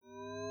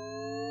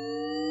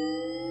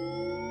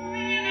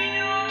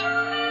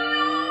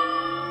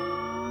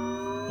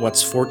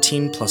What's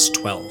 14 plus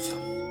 12?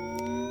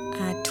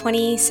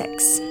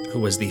 26. Who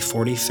was the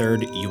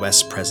 43rd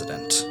U.S.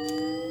 president?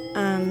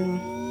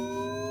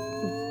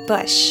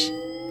 Bush.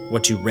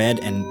 What do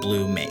red and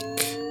blue make?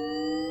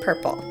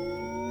 Purple.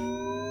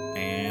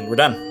 And we're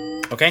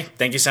done. Okay,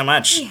 thank you so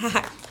much.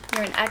 Yeah.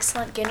 You're an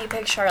excellent guinea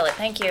pig, Charlotte.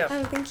 Thank you.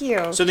 Oh, thank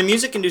you. So the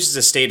music induces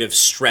a state of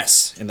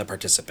stress in the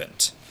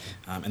participant.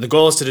 And the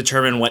goal is to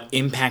determine what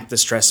impact the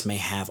stress may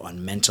have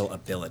on mental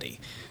ability.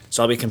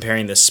 So I'll be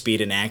comparing the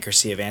speed and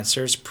accuracy of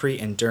answers pre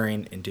and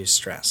during induced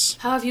stress.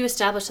 How have you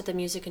established that the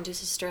music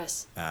induces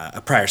stress? A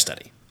prior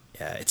study.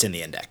 It's in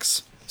the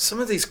index.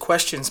 Some of these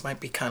questions might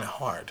be kind of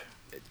hard.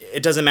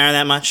 It doesn't matter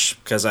that much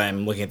because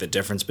I'm looking at the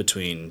difference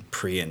between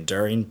pre and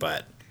during,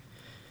 but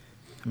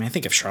I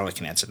think if Charlotte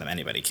can answer them,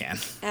 anybody can.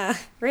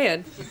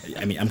 Rude.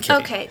 I'm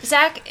kidding. Okay,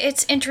 Zach,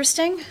 it's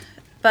interesting,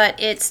 but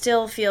it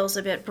still feels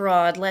a bit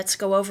broad. Let's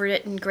go over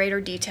it in greater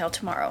detail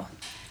tomorrow.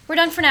 We're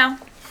done for now.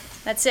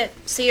 That's it.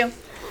 See you.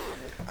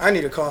 I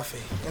need a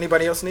coffee.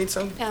 Anybody else need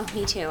some? Oh,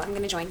 me too. I'm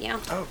going to join you.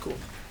 Oh, cool.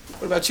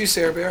 What about you,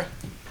 Sarah Bear?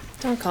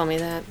 Don't call me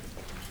that.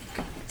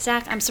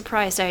 Zach, I'm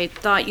surprised. I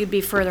thought you'd be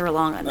further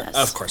along on this.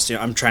 Of course,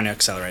 I'm trying to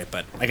accelerate,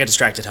 but I got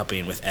distracted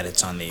helping with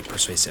edits on the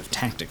Persuasive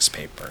Tactics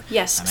paper.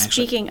 Yes,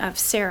 speaking of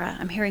Sarah,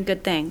 I'm hearing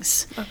good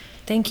things. Oh,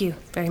 thank you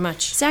very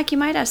much. Zach, you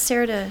might ask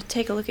Sarah to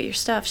take a look at your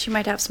stuff. She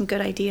might have some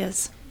good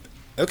ideas.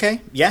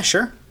 Okay, yeah,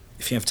 sure,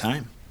 if you have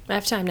time. I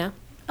have time now.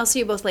 I'll see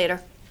you both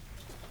later.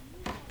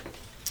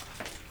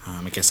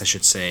 I guess I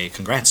should say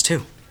congrats,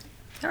 too.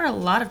 There are a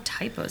lot of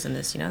typos in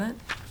this, you know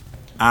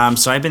that?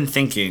 So I've been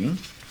thinking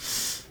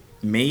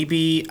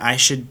maybe I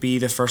should be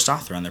the first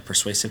author on the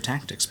Persuasive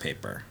Tactics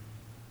paper.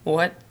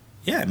 What?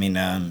 Yeah,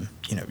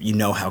 you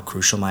know how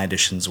crucial my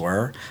auditions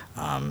were,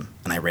 and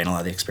I ran a lot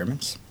of the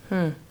experiments.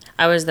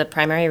 I was the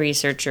primary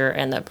researcher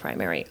and the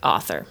primary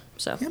author,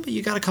 so... Yeah, but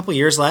you got a couple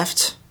years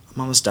left.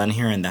 I'm almost done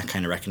here, and that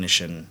kind of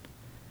recognition,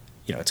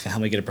 it's going to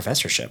help me get a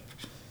professorship.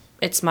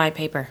 It's my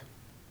paper.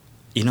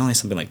 Only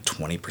something like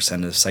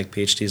 20% of psych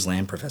PhDs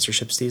land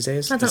professorships these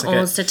days? That's an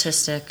old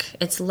statistic.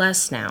 It's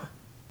less now.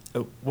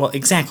 Oh, well,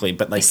 exactly,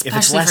 but if it's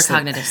less... Especially for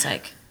cognitive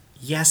psych.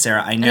 Yeah,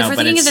 Sarah, I know, and if we're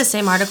but thinking of the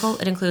same article,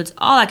 it includes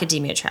all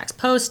academia tracks,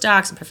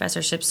 postdocs, and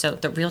professorships, so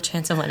the real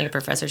chance of landing a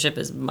professorship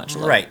is much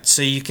lower. Right,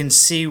 so you can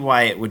see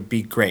why it would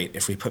be great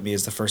if we put me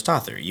as the first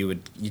author.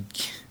 You'd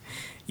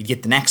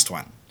get the next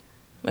one.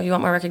 Well, if you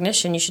want more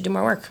recognition, you should do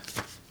more work.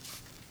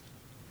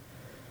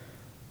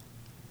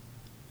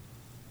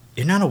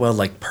 You're not a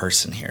well-liked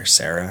person here,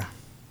 Sarah.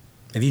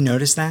 Have you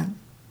noticed that?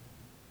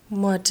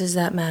 What does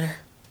that matter?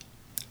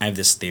 I have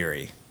this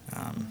theory.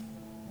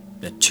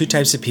 There are two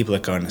types of people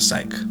that go into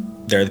psych.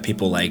 There are the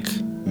people like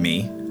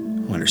me,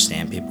 who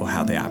understand people,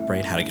 how they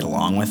operate, how to get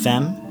along with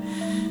them.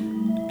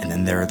 And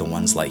then there are the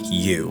ones like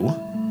you,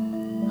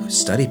 who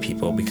study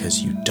people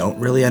because you don't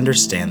really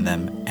understand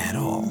them at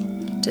all.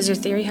 Does your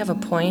theory have a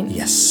point?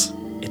 Yes,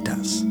 it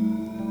does.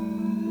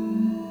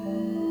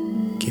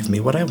 Give me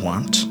what I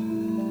want,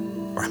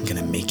 or I'm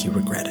gonna make you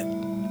regret it.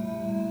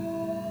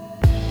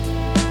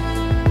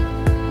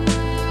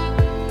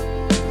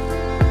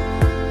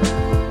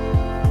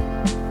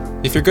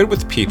 If you're good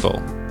with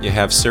people, you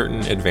have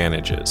certain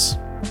advantages.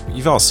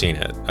 You've all seen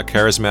it. A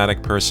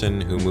charismatic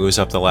person who moves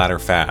up the ladder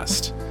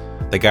fast.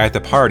 The guy at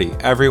the party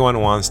everyone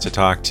wants to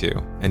talk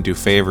to and do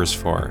favors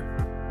for.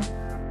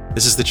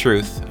 This is The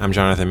Truth. I'm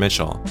Jonathan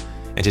Mitchell,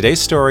 and today's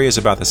story is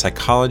about the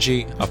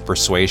psychology of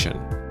persuasion.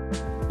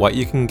 What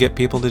you can get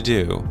people to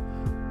do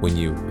when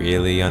you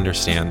really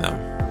understand them.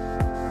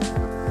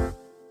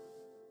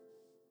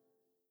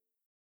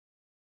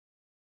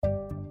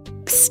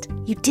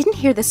 Psst, you didn't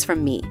hear this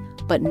from me,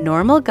 but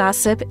Normal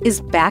Gossip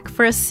is back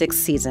for a 6th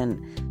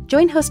season.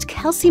 Join host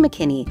Kelsey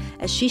McKinney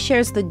as she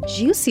shares the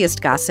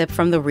juiciest gossip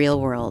from the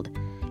real world.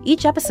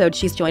 Each episode,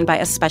 she's joined by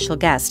a special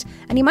guest,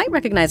 and you might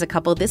recognize a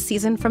couple this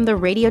season from the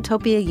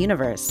Radiotopia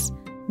universe.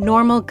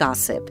 Normal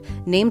Gossip,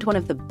 named one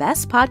of the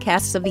best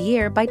podcasts of the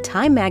year by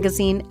Time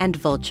Magazine and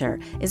Vulture,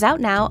 is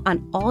out now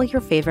on all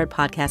your favorite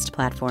podcast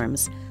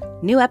platforms.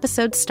 New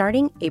episodes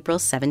starting April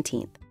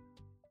 17th.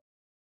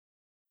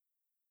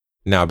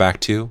 Now back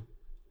to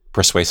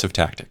Persuasive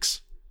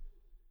Tactics.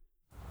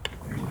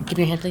 Give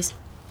me your hand, please.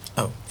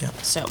 Oh, yeah.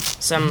 So,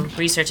 some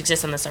research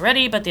exists on this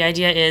already, but the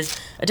idea is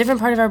a different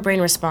part of our brain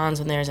responds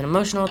when there's an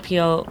emotional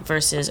appeal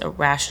versus a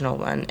rational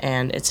one,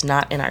 and it's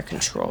not in our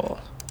control.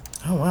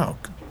 Oh, wow.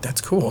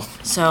 That's cool.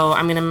 So,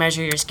 I'm going to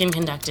measure your skin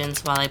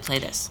conductance while I play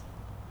this.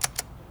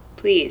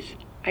 Please,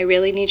 I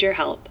really need your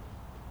help.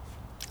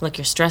 Look,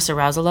 your stress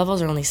arousal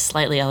levels are only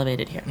slightly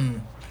elevated here.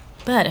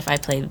 But if I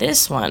play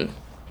this one...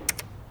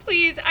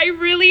 Please, I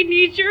really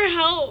need your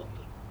help.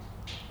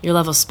 Your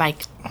levels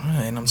spike.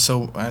 And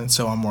so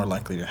I'm more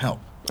likely to help.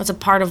 That's a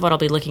part of what I'll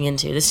be looking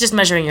into. This is just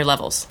measuring your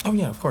levels. Oh,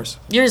 yeah, of course.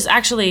 Yours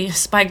actually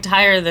spiked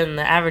higher than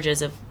the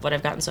averages of what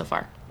I've gotten so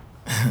far.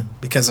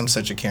 Because I'm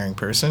such a caring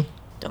person?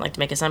 Don't like to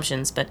make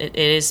assumptions, but it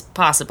is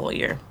possible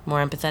you're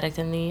more empathetic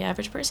than the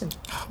average person.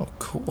 Oh,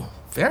 cool.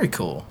 Very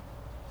cool.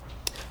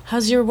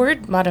 How's your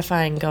word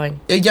modifying going?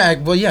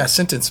 Yeah,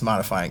 sentence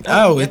modifying.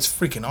 Oh, it's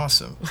freaking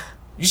awesome.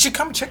 You should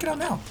come and check it out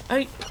now.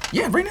 Oh,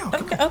 Yeah, right now.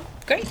 Come okay. on. Oh,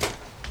 great.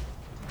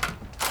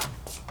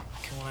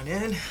 Come on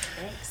in.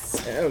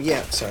 Oh,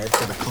 yeah. Sorry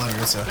for the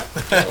clutter. So.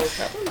 No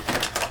problem.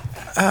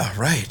 Ah,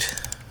 right.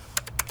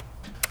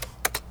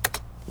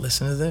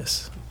 Listen to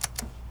this.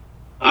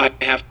 I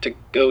have to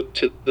go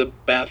to the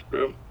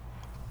bathroom.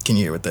 Can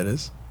you hear what that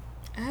is?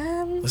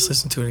 Let's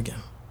listen to it again.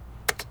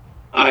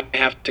 I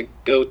have to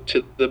go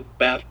to the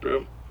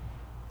bathroom.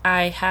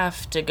 I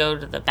have to go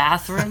to the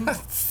bathroom.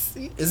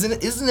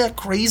 Isn't that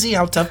crazy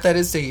how tough that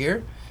is to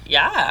hear?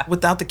 Yeah.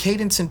 Without the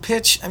cadence and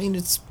pitch, I mean,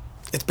 it's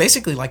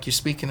basically like you're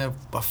speaking a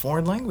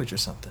foreign language or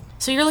something.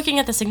 So you're looking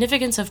at the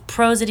significance of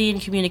prosody in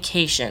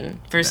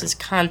communication versus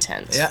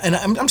content. Yeah, and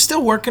I'm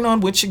still working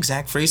on which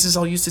exact phrases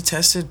I'll use to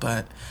test it,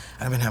 but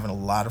I've been having a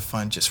lot of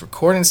fun just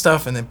recording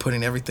stuff and then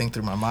putting everything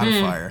through my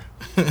modifier.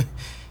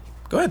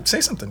 Go ahead,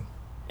 say something.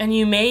 And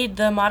you made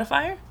the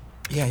modifier?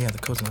 Yeah, the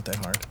code's not that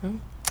hard.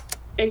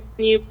 And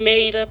you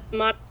made a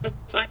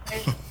modifier.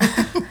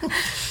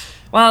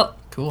 Well,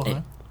 Cool,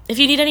 huh? if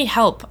you need any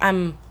help,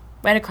 I'm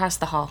right across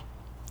the hall.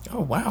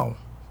 Oh, wow.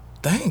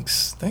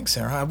 Thanks,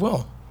 Sarah. I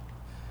will.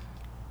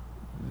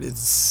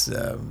 Is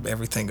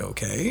everything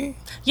okay?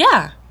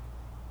 Yeah.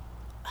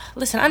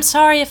 Listen, I'm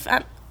sorry if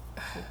I'm...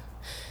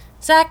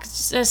 Zach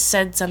just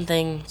said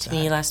something to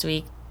me last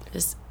week.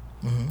 Does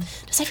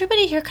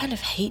everybody here kind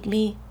of hate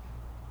me?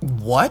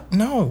 What?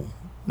 No.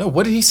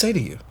 What did he say to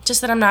you?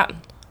 Just that I'm not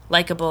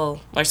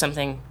likable or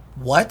something.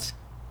 What?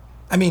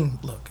 I mean,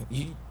 look,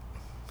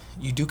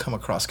 you do come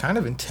across kind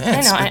of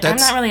intense. I know, but I'm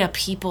that's... not really a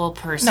people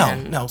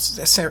person. No,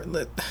 Sarah,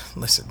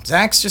 listen,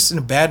 Zach's just in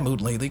a bad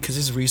mood lately because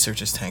his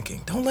research is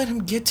tanking. Don't let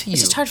him get to you.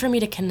 It's just hard for me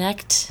to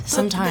connect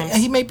sometimes.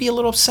 He may be a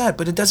little upset,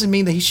 but it doesn't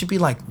mean that he should be,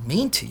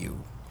 mean to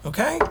you,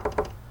 okay?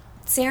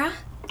 Sarah?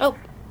 Oh,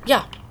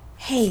 yeah.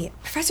 Hey,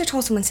 Professor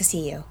Tolson wants to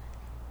see you.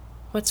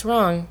 What's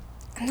wrong?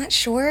 I'm not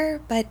sure,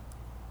 but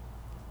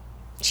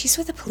she's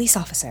with a police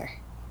officer.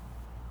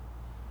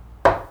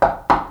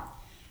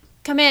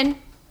 Come in.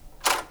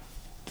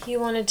 You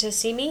wanted to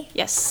see me?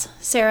 Yes.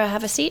 Sarah,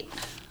 have a seat.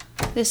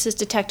 This is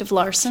Detective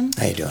Larson.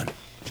 How you doing?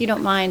 If you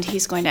don't mind,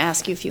 he's going to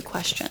ask you a few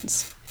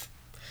questions.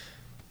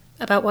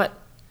 About what?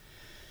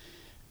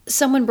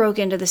 Someone broke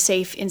into the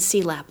safe in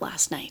C-Lab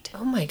last night,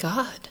 Oh my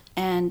god.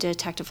 and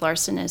Detective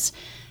Larson is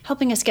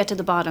helping us get to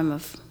the bottom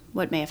of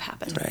what may have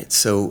happened. Right.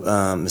 So,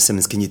 Ms.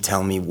 Simmons, can you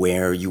tell me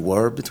where you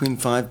were between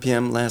 5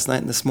 p.m. last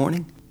night and this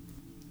morning?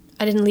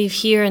 I didn't leave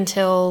here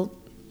until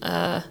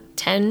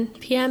 10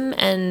 p.m.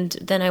 and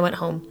then I went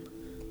home.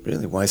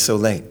 Really? Why so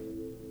late?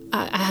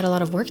 I had a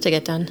lot of work to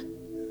get done.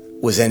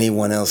 Was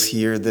anyone else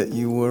here that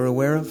you were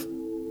aware of?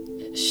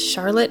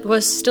 Charlotte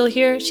was still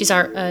here. She's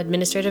our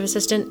administrative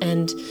assistant,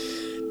 and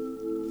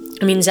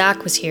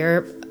Zach was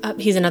here.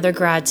 He's another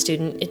grad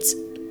student.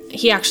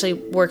 He actually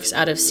works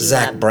out of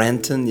Zach C-Lab.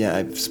 Branton? Yeah,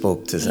 I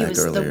spoke to Zach He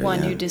was earlier. the one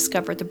yeah. who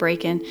discovered the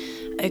break-in.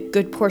 A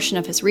good portion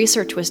of his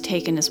research was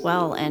taken as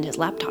well, and his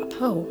laptop.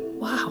 Oh,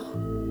 wow.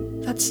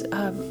 That's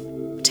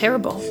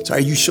terrible. So, are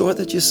you sure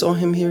that you saw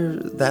him here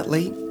that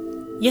late?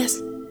 Yes.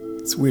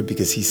 It's weird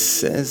because he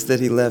says that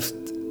he left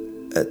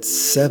at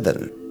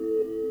 7.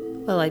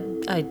 Well,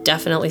 I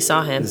definitely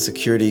saw him. The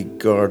security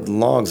guard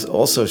logs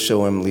also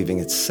show him leaving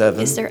at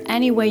 7. Is there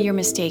any way you're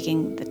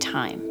mistaking the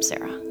time,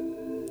 Sarah?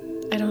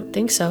 I don't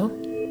think so.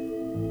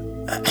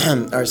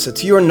 All right, so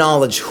to your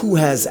knowledge, who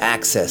has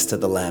access to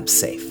the lab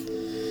safe?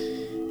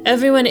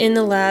 Everyone in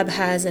the lab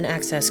has an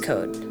access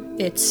code.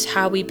 It's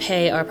how we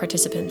pay our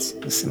participants.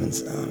 Ms.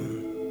 Simmons,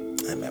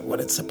 would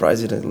it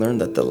surprise you to learn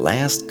that the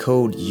last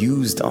code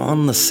used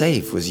on the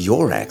safe was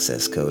your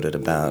access code at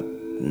about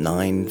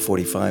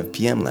 9:45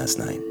 p.m. last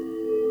night?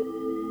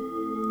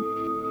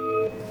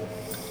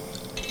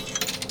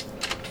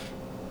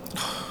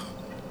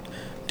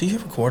 Do you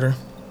have a quarter?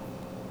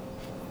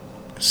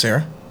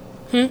 Sarah?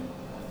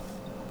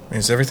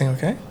 Is everything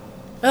okay?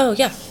 Oh,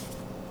 yeah.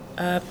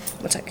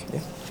 One sec.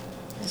 Yeah.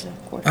 There's a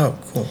quarter. Oh,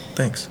 cool.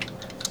 Thanks.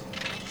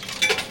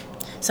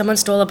 Someone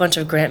stole a bunch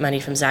of grant money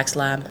from Zach's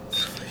lab.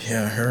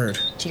 Yeah, I heard.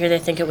 Do you hear they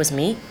think it was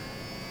me?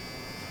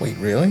 Wait,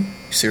 really?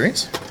 You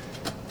serious?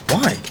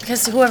 Why?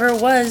 Because whoever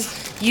it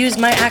was used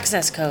my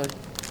access code.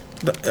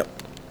 But,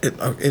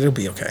 it'll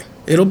be okay.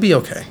 It'll be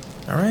okay.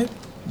 All right?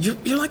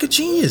 You're like a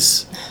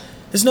genius.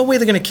 There's no way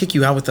they're going to kick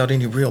you out without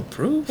any real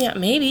proof. Yeah,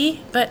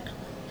 maybe, but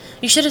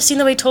you should have seen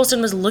the way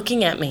Tolston was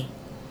looking at me.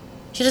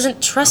 She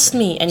doesn't trust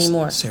me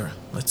anymore. Sarah,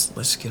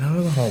 let's get out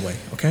of the hallway,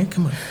 okay?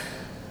 Come on.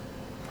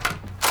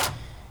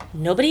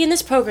 Nobody in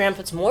this program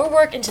puts more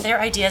work into their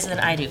ideas than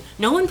I do.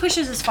 No one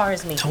pushes as far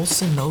as me.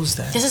 Tolson knows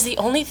that. This is the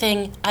only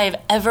thing I have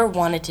ever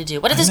wanted to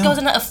do. What if this know. goes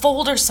in a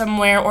folder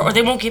somewhere, or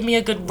they won't give me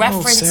a good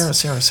reference? Oh,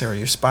 Sarah,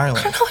 you're spiraling.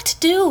 I don't know what to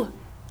do.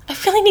 I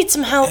really need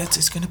some help.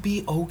 It's going to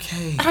be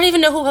okay. I don't even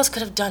know who else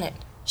could have done it.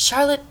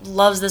 Charlotte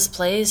loves this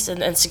place,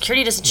 and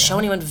security doesn't show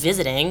anyone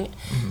visiting.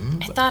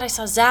 I thought I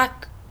saw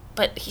Zach,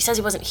 but he says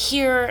he wasn't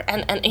here,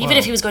 and even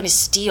if he was going to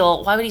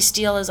steal, why would he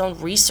steal his own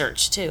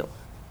research, too?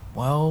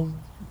 Well,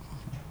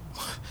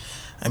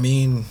 I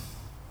mean...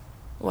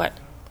 What?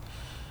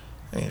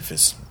 if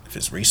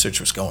his research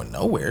was going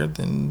nowhere,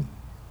 then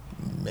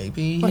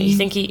maybe... What, you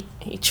think he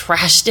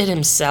trashed it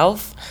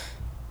himself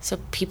so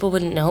people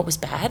wouldn't know it was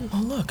bad?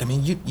 Well, look, I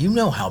mean, you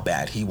know how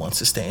bad he wants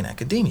to stay in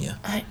academia.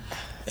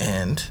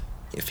 And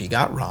if he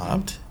got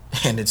robbed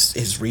and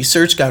his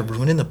research got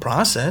ruined in the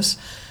process,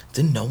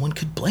 then no one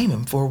could blame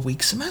him for a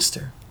weak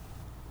semester.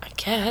 I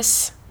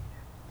guess.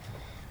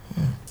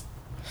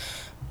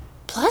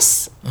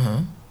 Plus,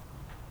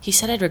 he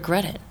said I'd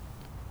regret it.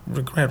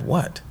 Regret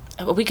what?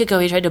 A week ago,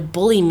 he tried to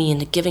bully me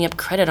into giving up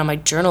credit on my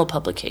journal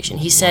publication.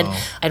 He said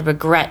I'd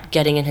regret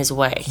getting in his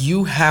way.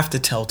 You have to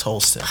tell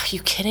Tolston. Are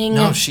you kidding?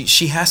 No,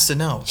 she has to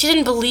know. She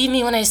didn't believe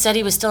me when I said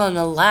he was still in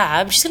the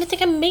lab. She's going to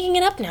think I'm making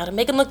it up now to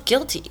make him look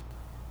guilty.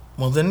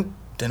 Well, then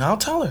I'll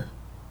tell her.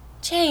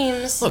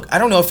 James. Look, I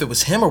don't know if it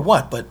was him or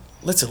what, but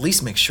let's at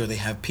least make sure they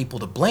have people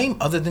to blame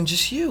other than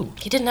just you.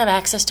 He didn't have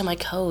access to my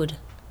code.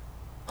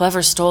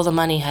 Whoever stole the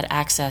money had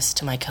access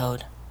to my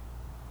code.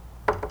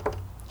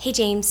 Hey,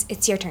 James,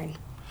 it's your turn.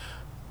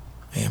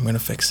 Hey, I'm gonna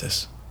fix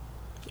this.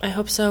 I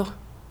hope so.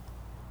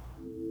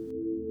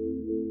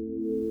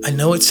 I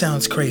know it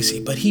sounds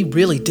crazy, but he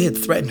really did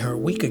threaten her a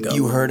week ago.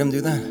 You heard him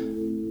do that?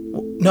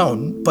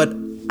 No, but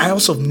I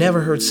also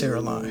never heard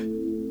Sarah lie.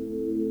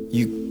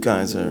 You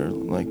guys are,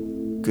 like,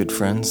 good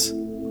friends?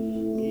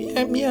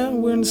 Yeah,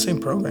 we're in the same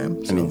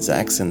program. So. I mean,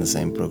 Zach's in the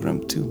same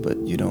program too, but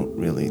you don't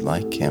really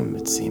like him,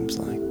 it seems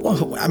like.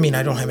 Well, I mean,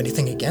 I don't have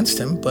anything against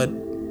him, but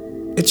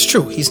it's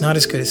true. He's not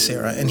as good as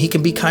Sarah, and he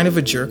can be kind of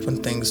a jerk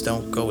when things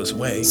don't go his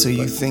way. So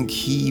you think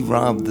he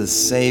robbed the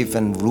safe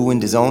and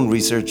ruined his own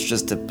research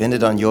just to pin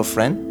it on your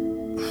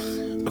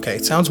friend? Okay,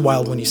 it sounds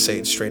wild when you say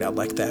it straight out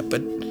like that,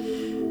 but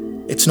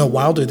it's no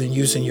wilder than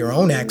using your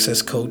own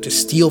access code to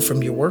steal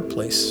from your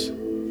workplace.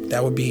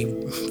 That would be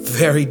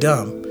very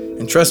dumb.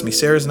 And trust me,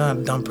 Sarah's not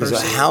a dumb person.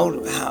 So how,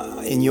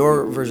 in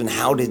your version,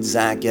 how did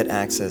Zach get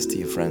access to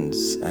your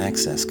friend's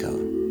access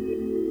code?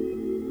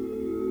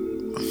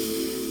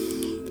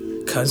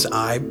 Because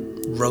I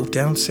wrote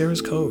down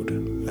Sarah's code.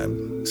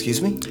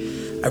 Excuse me?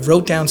 I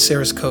wrote down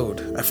Sarah's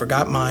code. I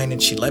forgot mine,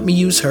 and she let me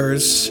use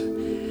hers.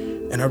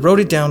 And I wrote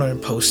it down on a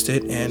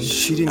Post-it, and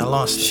I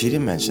lost it. She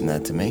didn't mention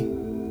that to me.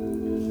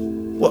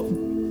 Well,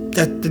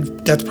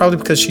 that's probably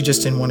because she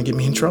just didn't want to get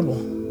me in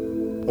trouble.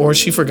 Or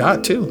she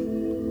forgot, too.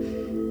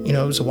 You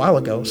know, it was a while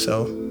ago,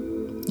 so...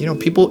 You know,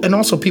 people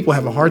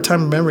have a hard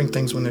time remembering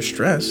things when they're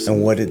stressed.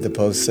 And what did the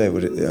post say?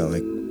 What,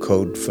 like,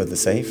 code for the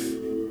safe?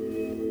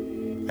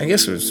 I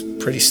guess it was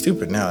pretty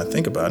stupid now I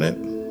think about it.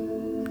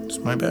 It's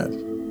my bad.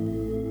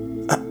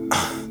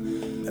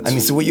 I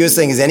mean, so what you're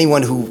saying is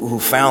anyone who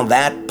found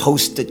that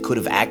Post-it could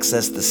have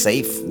accessed the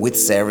safe with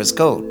Sarah's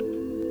code?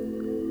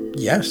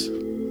 Yes,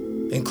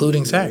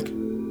 including Zach.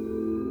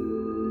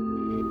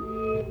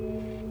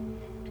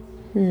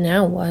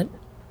 Now what?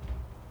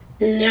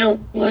 Now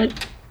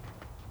what?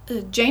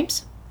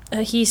 James?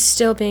 He's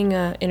still being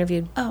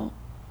interviewed. Oh.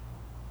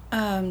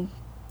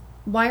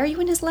 Why are you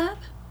in his lab?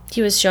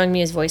 He was showing me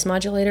his voice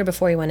modulator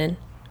before he went in.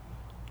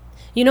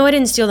 You know I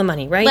didn't steal the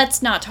money, right?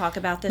 Let's not talk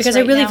about this because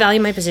right I really now. value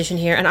my position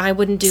here, and I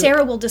wouldn't do...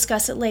 Sarah will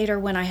discuss it later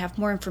when I have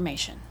more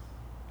information.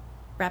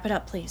 Wrap it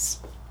up, please.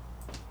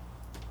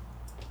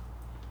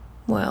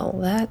 Well,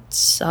 that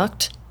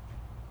sucked.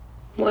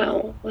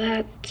 Well,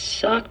 that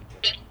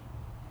sucked.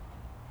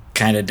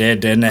 Kinda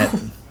did, didn't it?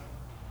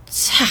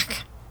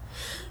 Zach,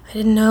 I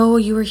didn't know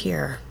you were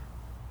here.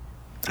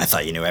 I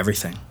thought you knew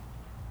everything.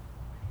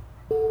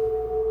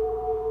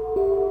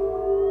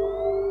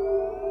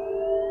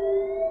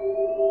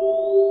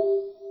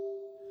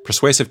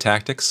 Persuasive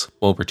Tactics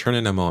will return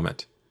in a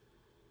moment.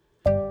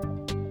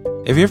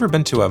 Have you ever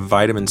been to a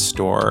vitamin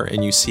store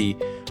and you see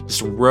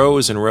just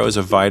rows and rows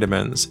of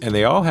vitamins and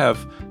they all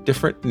have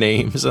different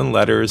names and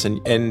letters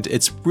and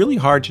it's really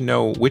hard to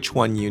know which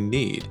one you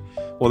need?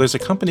 Well, there's a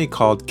company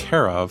called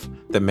Care Of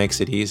that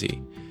makes it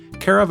easy.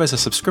 Care Of is a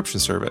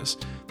subscription service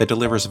that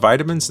delivers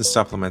vitamins and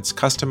supplements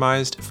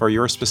customized for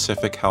your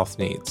specific health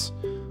needs.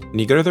 When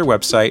you go to their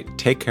website,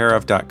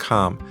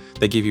 takecareof.com,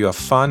 they give you a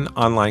fun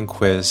online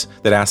quiz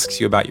that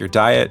asks you about your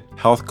diet,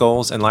 health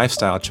goals, and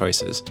lifestyle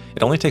choices.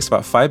 It only takes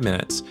about 5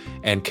 minutes,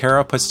 and Care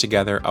Of puts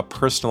together a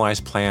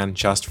personalized plan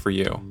just for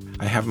you.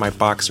 I have my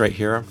box right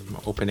here. I'm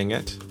opening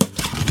it.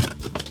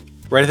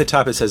 Right at the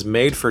top, it says,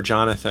 Made for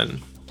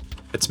Jonathan.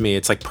 It's me.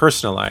 It's like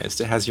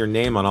personalized. It has your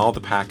name on all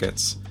the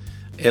packets.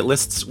 It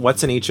lists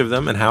what's in each of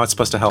them and how it's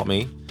supposed to help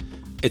me.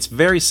 It's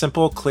very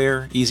simple,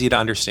 clear, easy to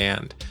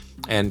understand.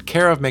 And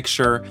Care Of makes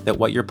sure that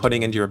what you're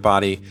putting into your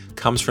body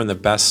comes from the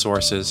best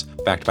sources,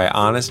 backed by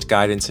honest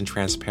guidance and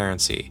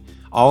transparency,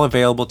 all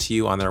available to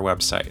you on their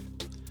website.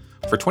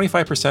 For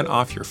 25%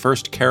 off your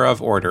first Care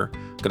Of order,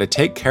 go to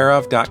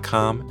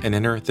takecareof.com and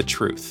enter the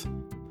truth.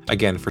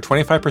 Again, for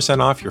 25%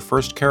 off your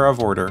first Care Of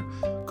order,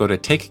 go to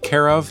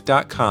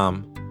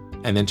takecareof.com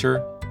and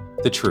enter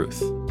the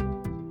truth.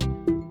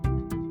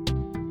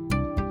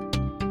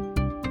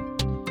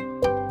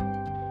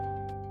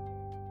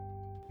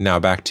 Now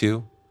back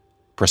to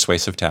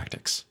Persuasive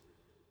Tactics.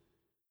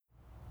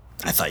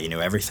 I thought you knew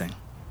everything.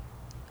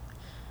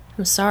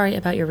 I'm sorry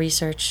about your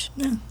research.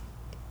 Yeah.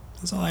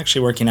 It's all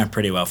actually working out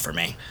pretty well for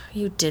me.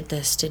 You did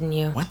this, didn't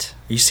you? What?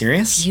 Are you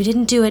serious? You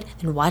didn't do it,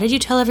 then why did you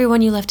tell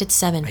everyone you left at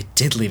 7? I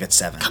did leave at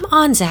 7. Come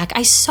on, Zach,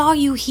 I saw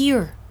you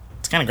here.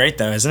 It's kind of great,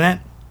 though, isn't it?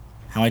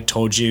 How I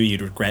told you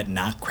you'd regret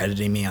not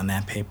crediting me on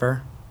that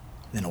paper.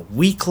 Then a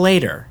week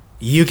later,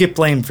 you get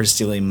blamed for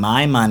stealing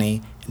my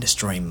money and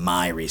destroying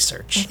my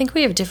research. I think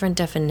we have different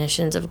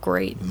definitions of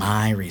great.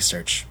 My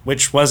research,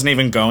 which wasn't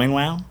even going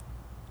well.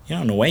 You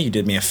know, in a way, you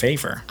did me a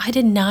favor. I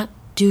did not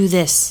do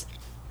this.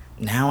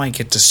 Now I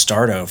get to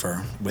start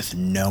over with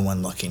no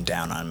one looking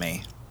down on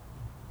me.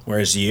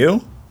 Whereas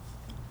you?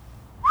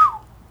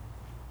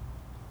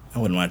 I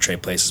wouldn't want to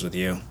trade places with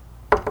you.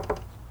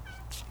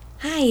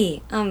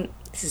 Hi,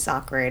 this is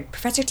awkward.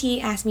 Professor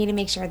T asked me to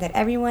make sure that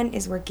everyone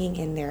is working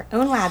in their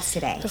own labs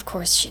today. Of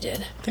course she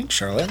did. Thanks,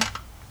 Charlotte.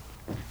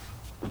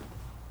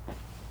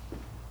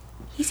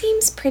 He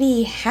seems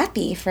pretty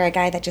happy for a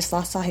guy that just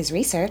lost all his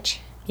research.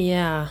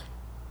 Yeah.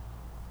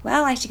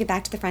 Well, I should get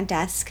back to the front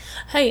desk.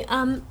 Hey,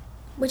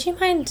 would you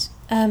mind,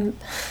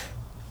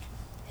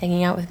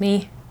 hanging out with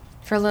me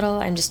for a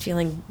little? I'm just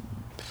feeling,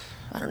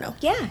 I don't know.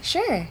 Yeah,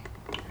 sure.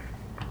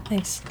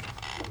 Thanks.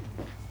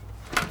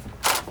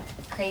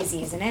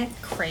 Crazy, isn't it?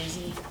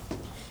 Crazy.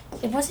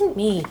 It wasn't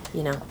me,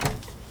 you know.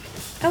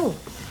 Oh,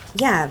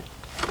 yeah.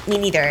 Me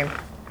neither.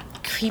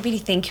 Creepy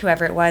to think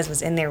whoever it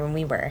was in there when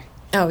we were.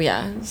 Oh,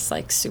 yeah. It's,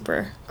 like,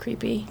 super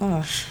creepy.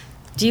 Oh.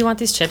 Do you want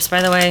these chips,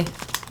 by the way?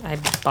 I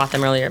bought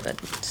them earlier, but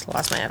just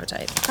lost my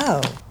appetite.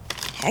 Oh,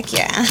 heck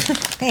yeah.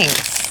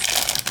 Thanks.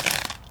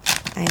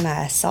 I'm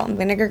a salt and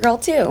vinegar girl,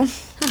 too.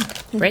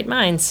 Great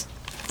minds.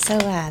 So,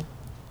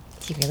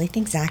 do you really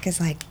think Zach is,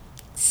 like,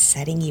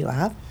 setting you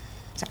up?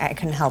 Sorry, I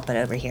couldn't help but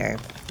overhear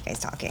you guys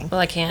talking.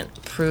 Well, I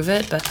can't prove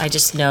it, but I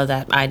just know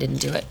that I didn't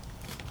do it.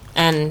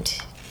 And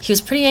he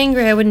was pretty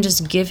angry I wouldn't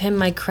just give him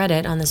my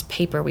credit on this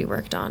paper we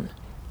worked on.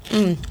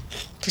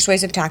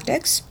 Persuasive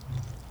Tactics?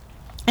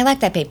 I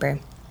like that paper.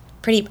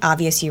 Pretty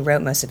obvious you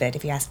wrote most of it,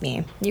 if you ask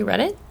me. You read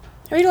it?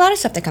 I read a lot of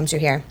stuff that comes through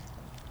here.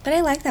 But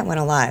I like that one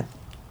a lot.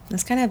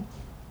 It's kind of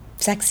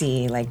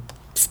sexy, like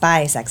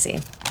spy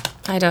sexy.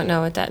 I don't know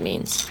what that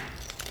means.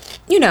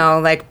 You know,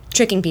 like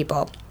tricking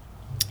people.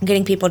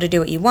 Getting people to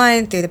do what you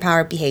want through the power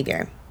of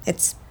behavior.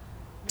 It's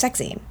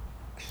sexy.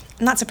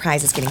 I'm not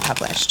surprised it's getting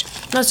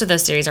published. Most of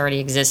those theories already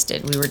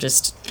existed. We were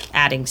just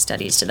adding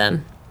studies to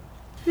them.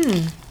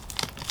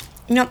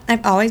 You know,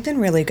 I've always been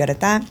really good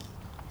at that.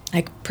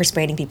 Like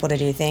persuading people to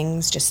do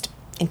things just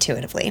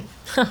intuitively.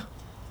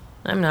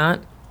 I'm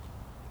not.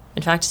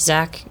 In fact,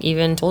 Zach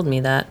even told me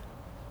that.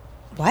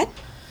 What?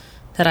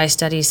 That I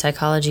study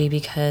psychology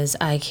because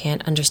I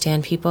can't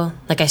understand people.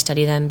 Like I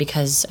study them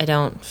because I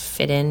don't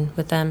fit in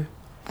with them.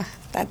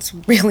 That's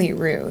really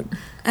rude.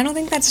 I don't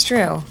think that's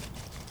true.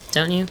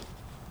 Don't you?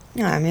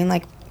 No, I mean,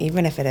 like,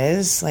 even if it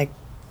is, like,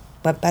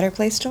 what better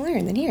place to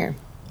learn than here?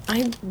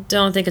 I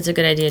don't think it's a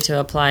good idea to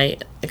apply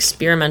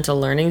experimental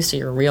learnings to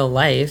your real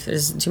life.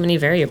 There's too many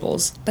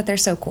variables. But they're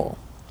so cool.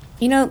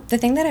 You know, the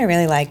thing that I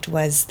really liked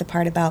was the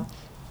part about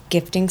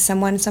gifting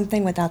someone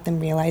something without them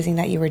realizing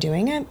that you were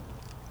doing it.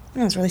 It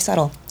was really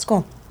subtle. It's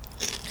cool.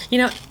 You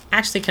know,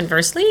 actually,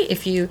 conversely,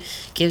 if you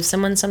give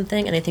someone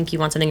something and they think you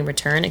want something in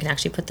return, it can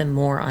actually put them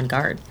more on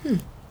guard.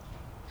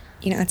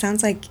 You know, it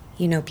sounds like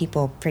you know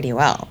people pretty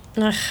well.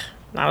 Ugh,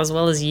 not as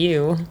well as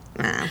you.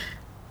 Nah.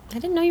 I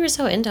didn't know you were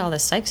so into all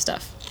this psych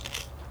stuff.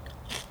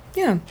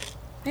 Yeah,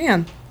 I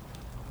am.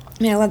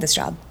 I mean, I love this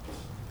job.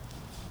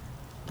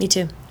 Me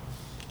too.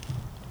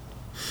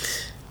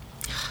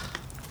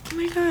 Oh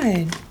my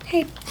god.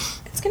 Hey,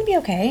 it's gonna be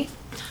okay.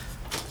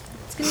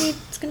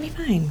 It's gonna be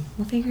fine.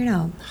 We'll figure it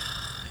out.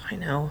 I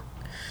know.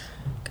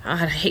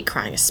 God, I hate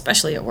crying,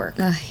 especially at work.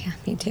 Yeah,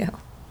 me too.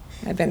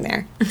 I've been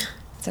there.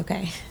 It's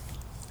okay.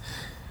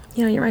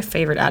 You know, you're my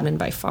favorite admin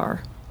by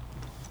far.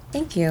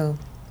 Thank you.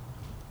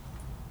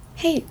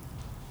 Hey,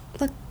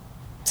 look,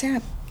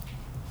 Sarah,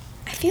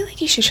 I feel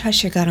like you should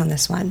trust your gut on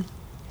this one.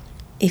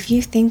 If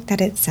you think that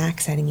it's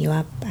Zach setting you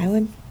up, I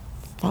would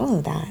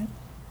follow that.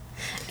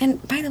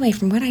 And by the way,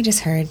 from what I just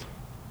heard,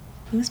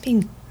 he was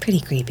being pretty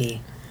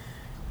creepy.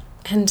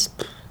 And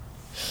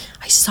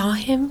I saw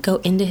him go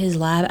into his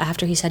lab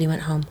after he said he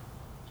went home.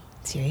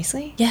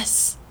 Seriously?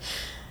 Yes.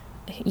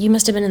 You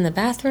must have been in the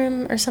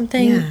bathroom or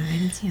something. Yeah, I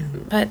didn't see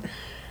him. But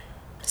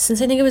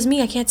since I think it was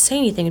me, I can't say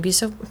anything. It'd be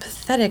so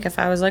pathetic if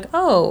I was like,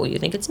 oh, you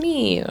think it's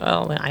me?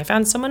 Well, I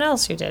found someone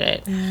else who did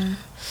it. Yeah.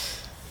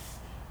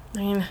 I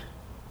mean,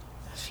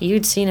 if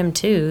you'd seen him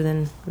too,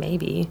 then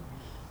maybe.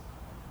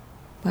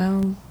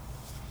 Well,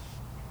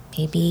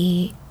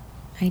 maybe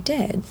I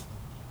did.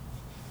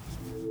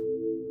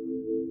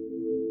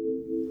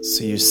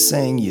 So you're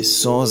saying you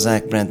saw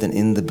Zach Branton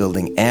in the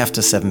building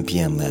after 7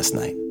 p.m. last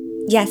night?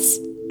 Yes.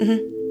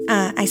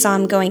 I saw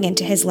him going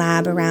into his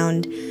lab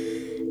around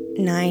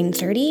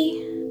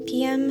 9:30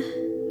 p.m.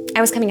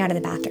 I was coming out of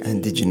the bathroom.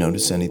 And did you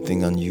notice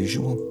anything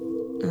unusual?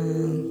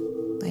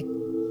 Like,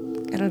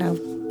 I don't know,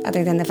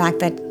 other than the fact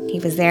that he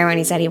was there when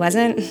he said he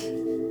wasn't.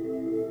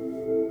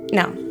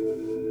 No.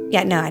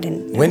 Yeah, no, I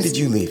didn't. When did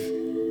you leave?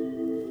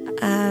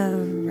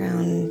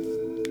 Around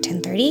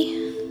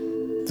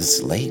 10:30. This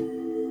is late.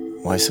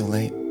 Why so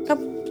late? Oh,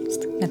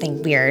 it's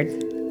nothing weird.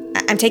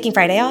 I'm taking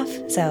Friday off,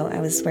 so I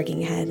was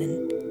working ahead,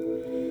 and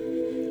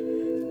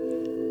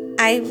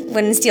I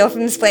wouldn't steal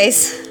from this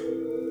place.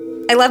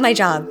 I love my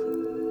job.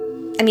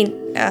 I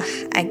mean,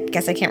 I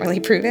guess I can't really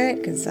prove it,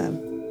 because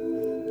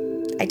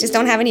I just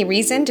don't have any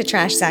reason to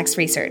trash Zach's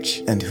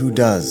research. And who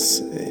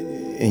does,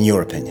 in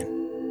your opinion?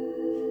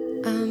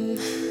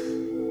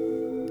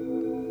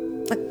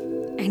 Look,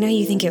 I know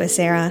you think it was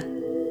Sarah,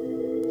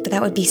 but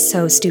that would be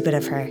so stupid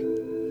of her.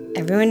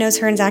 Everyone knows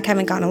her and Zach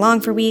haven't gotten along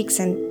for weeks,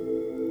 and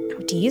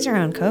to use her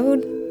own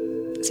code?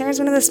 Sarah's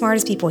one of the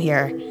smartest people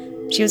here.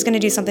 She was going to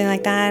do something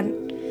like that.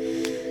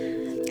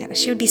 Yeah,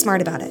 she would be smart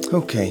about it.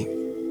 Okay.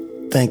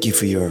 Thank you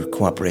for your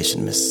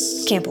cooperation,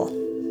 Miss... Campbell.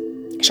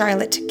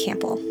 Charlotte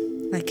Campbell.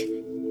 Like,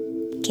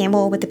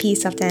 Campbell with the P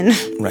stuffed in.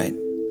 Right.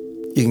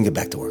 You can get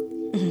back to work.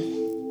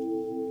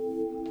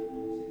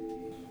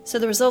 So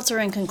the results are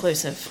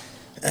inconclusive.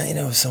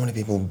 So many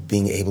people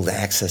being able to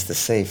access the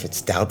safe,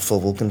 it's doubtful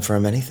we'll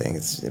confirm anything.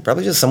 It's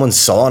probably just someone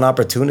saw an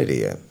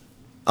opportunity.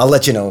 I'll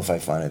let you know if I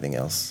find anything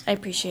else. I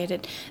appreciate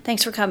it.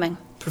 Thanks for coming.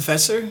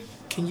 Professor,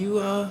 can you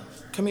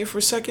come here for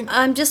a second?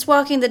 I'm just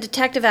walking the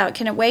detective out.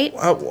 Can it wait?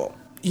 Well,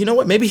 you know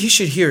what? Maybe he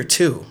should hear it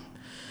too.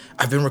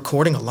 I've been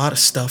recording a lot of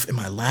stuff in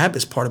my lab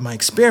as part of my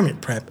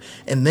experiment prep,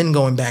 and then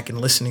going back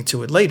and listening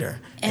to it later.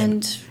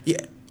 And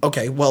yeah,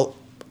 okay, well,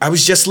 I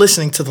was just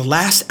listening to the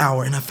last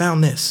hour, and I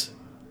found this.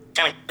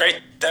 Kind of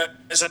great, though,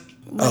 isn't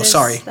it?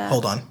 Sorry.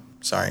 Hold on.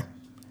 Sorry.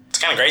 It's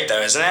kind of great,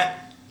 though, isn't it?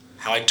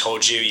 How I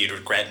told you you'd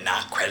regret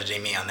not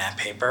crediting me on that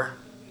paper.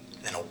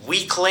 And then a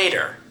week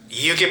later,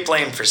 you get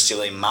blamed for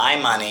stealing my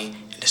money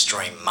and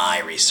destroying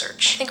my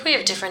research. I think we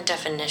have different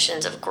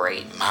definitions of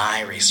great.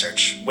 My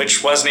research,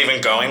 which wasn't even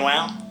going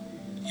well.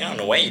 In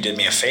a way, you did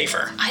me a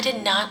favor. I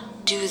did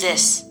not do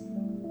this.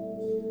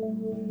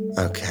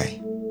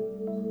 Okay.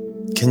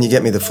 Can you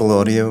get me the full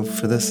audio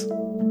for this?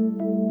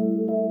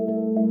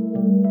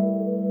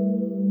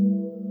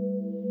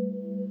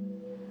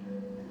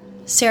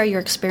 Sarah, your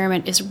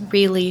experiment is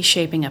really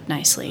shaping up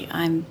nicely.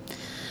 I'm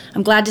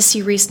glad to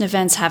see recent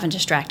events haven't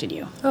distracted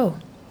you. Oh,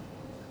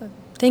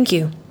 thank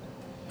you,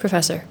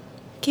 Professor.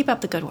 Keep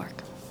up the good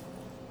work.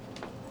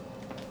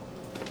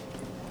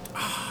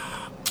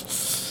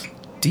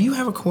 Do you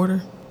have a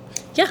quarter?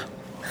 Yeah.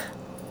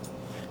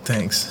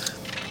 Thanks.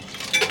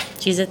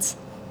 Cheez-Its?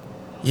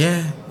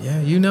 Yeah,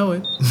 you know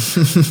it.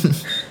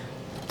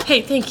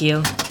 Hey, thank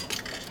you.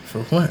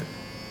 For what?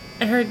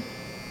 I heard...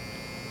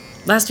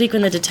 Last week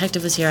when the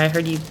detective was here, I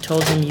heard you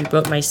told him you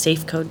wrote my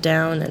safe code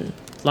down and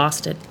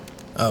lost it.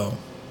 Oh,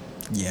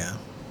 yeah.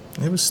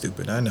 It was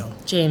stupid, I know.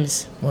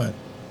 James. What?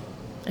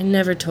 I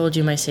never told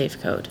you my safe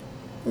code.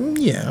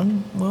 Yeah,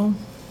 well,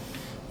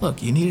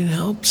 look, you needed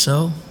help,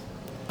 so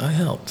I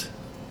helped.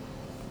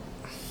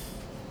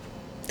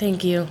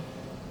 Thank you.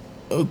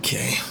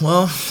 Okay,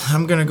 well,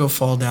 I'm gonna go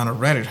fall down a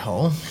Reddit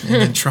hole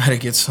and then try to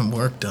get some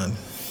work done.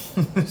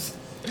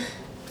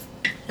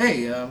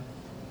 Hey,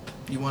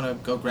 you wanna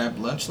go grab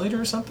lunch later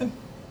or something?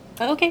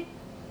 Okay.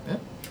 Yeah.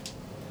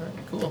 Alright,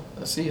 cool.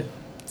 I'll see you.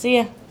 See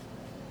ya.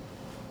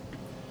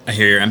 I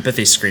hear your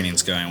empathy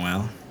screening's going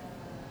well.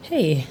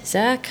 Hey,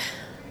 Zach.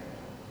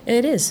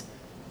 It is.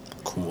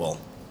 Cool.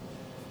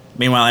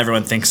 Meanwhile,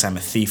 everyone thinks I'm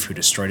a thief who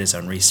destroyed his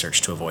own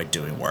research to avoid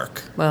doing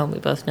work. Well, we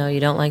both know you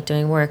don't like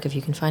doing work if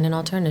you can find an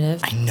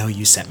alternative. I know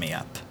you set me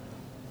up.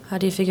 How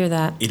do you figure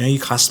that? You know you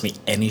cost me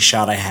any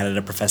shot I had at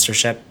a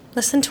professorship?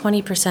 Less than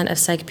 20% of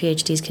psych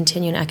PhDs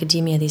continue in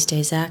academia these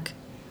days, Zach.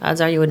 Odds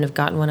are you wouldn't have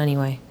gotten one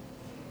anyway.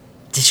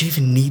 Did you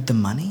even need the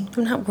money?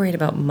 I'm not worried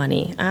about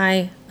money.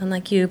 I,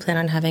 unlike you, plan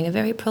on having a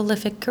very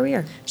prolific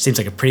career. Seems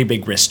like a pretty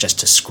big risk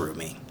just to screw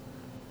me.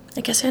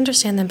 I guess I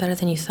understand them better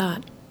than you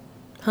thought.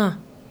 Huh.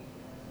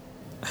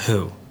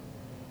 Who?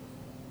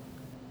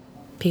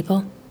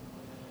 People.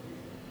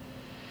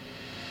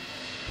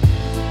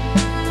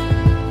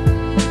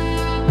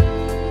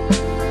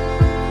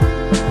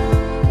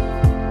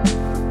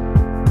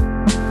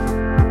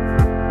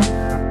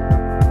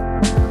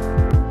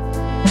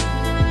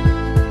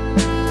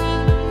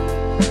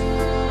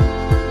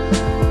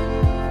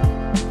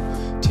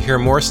 To hear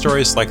more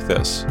stories like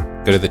this,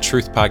 go to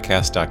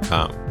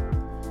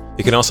thetruthpodcast.com.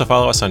 You can also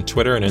follow us on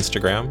Twitter and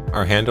Instagram.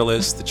 Our handle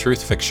is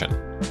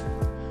thetruthfiction.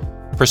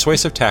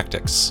 Persuasive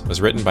Tactics was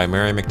written by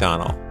Mary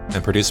McDonnell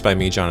and produced by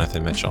me,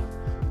 Jonathan Mitchell.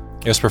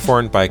 It was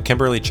performed by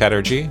Kimberly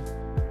Chatterjee,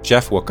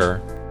 Jeff Wooker,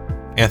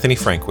 Anthony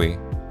Franqui,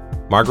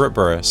 Margaret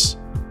Burris,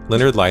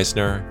 Leonard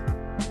Leisner,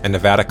 and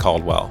Nevada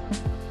Caldwell.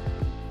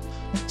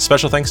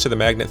 Special thanks to the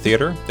Magnet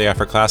Theater. They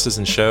offer classes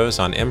and shows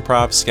on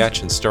improv,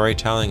 sketch, and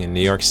storytelling in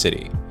New York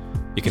City.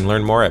 You can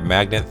learn more at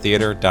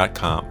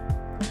magnettheater.com.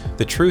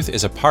 The Truth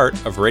is a part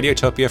of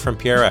Radiotopia from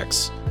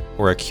PRX.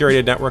 We're a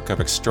curated network of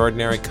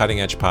extraordinary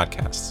cutting-edge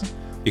podcasts.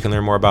 You can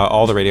learn more about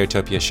all the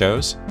Radiotopia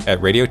shows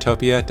at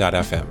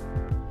radiotopia.fm.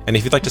 And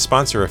if you'd like to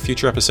sponsor a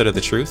future episode of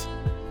The Truth,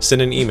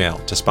 send an email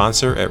to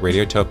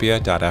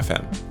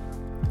sponsor@radiotopia.fm.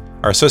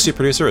 Our associate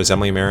producer is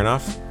Emily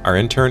Marinoff. Our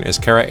intern is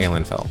Kara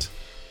Ehlenfeld.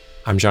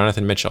 I'm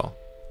Jonathan Mitchell,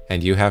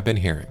 and you have been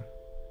hearing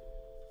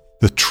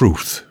the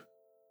truth.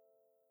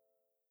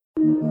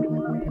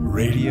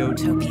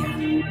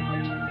 Radiotopia.